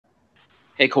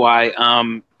Hey,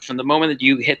 Kawhi. From the moment that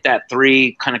you hit that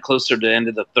three, kind of closer to the end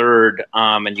of the third,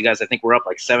 and you guys, I think, were up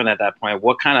like 7 at that point.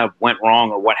 What kind of went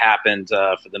wrong, or what happened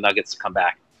for the Nuggets to come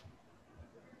back?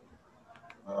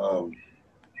 I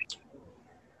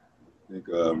think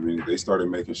they started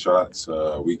making shots.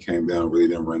 We came down, really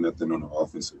didn't run nothing on the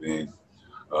offensive end.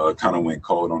 Kind of went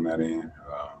cold on that end.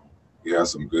 We had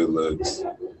some good looks,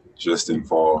 just didn't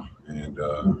fall, and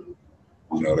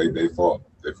they fought.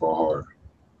 They fought hard.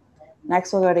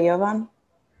 Next, we'll go to Jovan.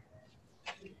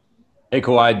 Hey,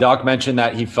 Kawhi, Doc mentioned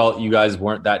that he felt you guys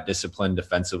weren't that disciplined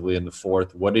defensively in the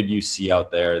fourth. What did you see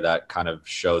out there that kind of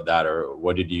showed that, or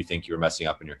what did you think you were messing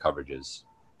up in your coverages?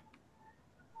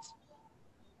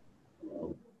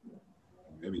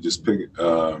 Maybe just picking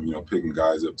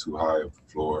guys up too high up the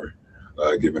floor,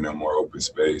 giving them more open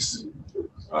space.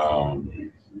 They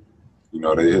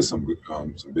hit some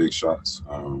big shots.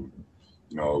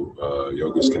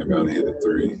 Jokic came down and hit a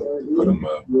three, put him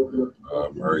up.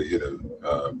 Murray hit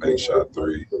a bank shot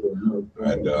three,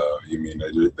 and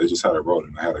they just had it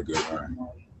rolling. They had a good run.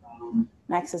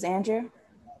 Next is Andrew.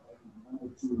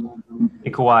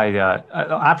 Hey, Kawhi,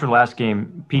 after the last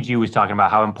game, PG was talking about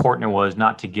how important it was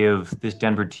not to give this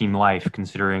Denver team life,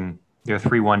 considering their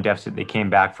 3-1 deficit they came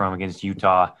back from against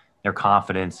Utah, their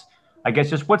confidence. I guess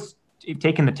just what's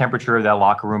taking the temperature of that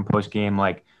locker room post-game,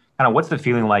 like kind of what's the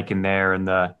feeling like in there and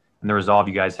the resolve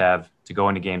you guys have to go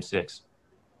into Game 6?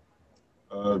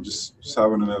 Just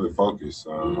having another focus.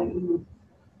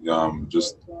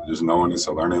 Just knowing it's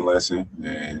a learning lesson,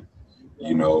 and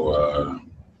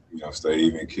stay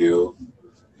even keeled,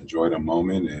 enjoy the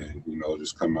moment, and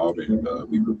just come out and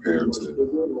be prepared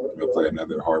to play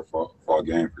another hard fall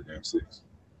game for Game 6.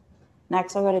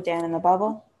 Next, I'll go to Dan in the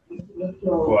bubble.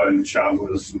 Well, shot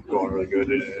was going really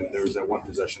good, and there was that one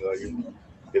possession that you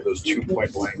get those 2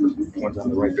 point blank ones on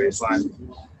the right baseline.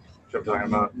 Which I'm talking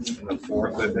about in the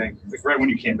fourth, I think, like right when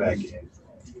you came back in.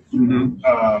 On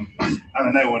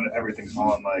the night when everything's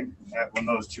on, like when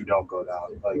those two don't go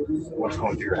down, like what's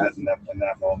going through your head in that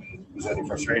moment? Was there any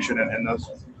frustration in those?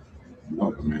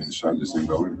 No, the shot just didn't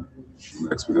go in.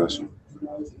 Next possession.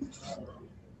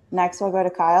 Next, we'll go to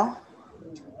Kyle.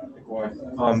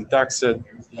 Doc said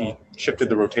he shifted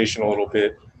the rotation a little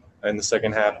bit in the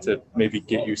second half to maybe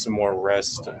get you some more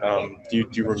rest. Do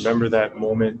you remember that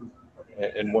moment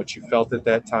and what you felt at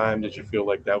that time? Did you feel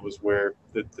like that was where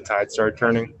the tide started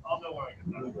turning? I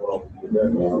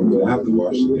have to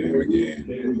watch the game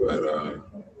again, but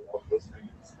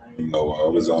I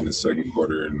was on the second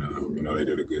quarter, and they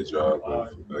did a good job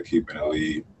of keeping the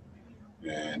lead,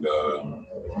 and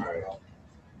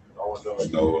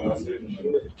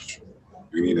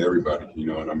we need everybody. You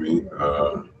know what I mean?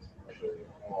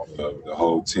 The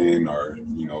whole 10 are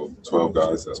 12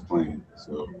 guys that's playing.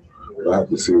 So we'll have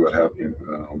to see what happened.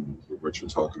 What you're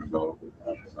talking about.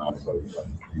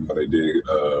 They did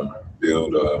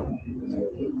build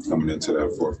coming into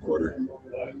that fourth quarter,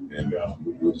 and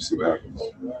we'll just see what happens.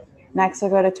 Next,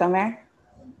 we'll go to Tomer.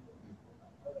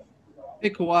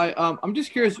 Hey, Kawhi, I'm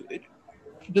just curious,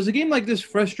 does a game like this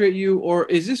frustrate you, or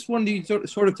is this one that you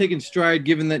sort of take in stride,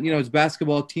 given that, it's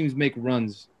basketball, teams make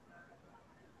runs?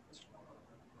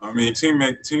 I mean,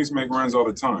 teams make runs all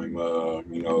the time.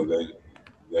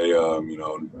 They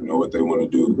know what they want to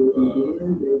do.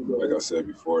 Like I said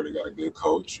before, they got a good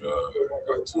coach,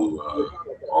 got 2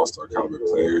 all-star caliber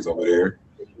players over there,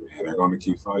 and they're going to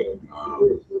keep fighting.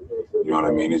 You know what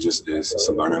I mean? It's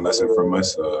a learning lesson from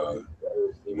us. We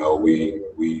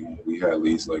had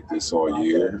leads like this all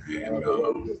year, and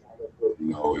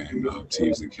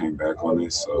teams that came back on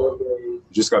this. You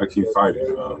just got to keep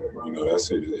fighting.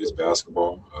 That's it. It's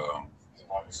basketball.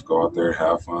 Just go out there,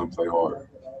 have fun, play hard.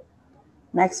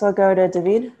 Next, we'll go to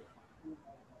David.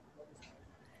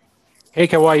 Hey,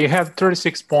 Kawhi, you had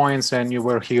 36 points and you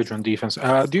were huge on defense.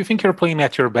 Do you think you're playing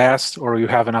at your best, or you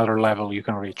have another level you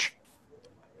can reach?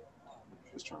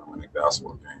 Just trying to win a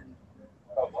basketball game.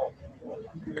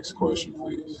 Next question,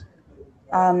 please.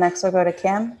 Next, we'll go to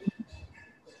Cam.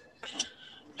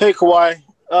 Hey, Kawhi.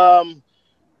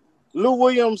 Lou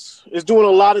Williams is doing a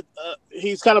lot of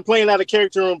he's kind of playing out of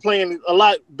character and playing a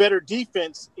lot better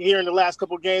defense here in the last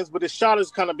couple of games, but his shot has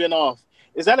kind of been off.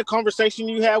 Is that a conversation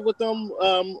you have with them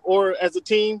or as a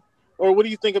team, or what do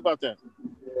you think about that?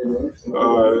 It's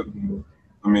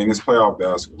playoff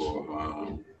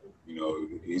basketball.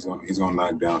 He's gonna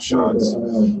knock down shots.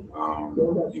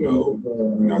 Not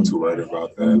too worried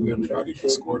about that. Everybody can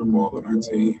score the ball on our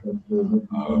team.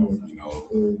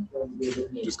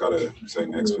 Just gotta say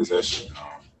next possession.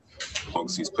 As long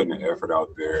as he's putting the effort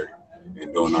out there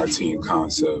and doing our team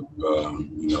concept, all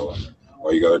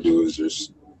you gotta do is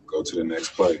just go to the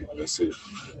next play. That's it.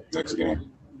 Next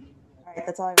game. All All right,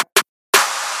 that's all I got.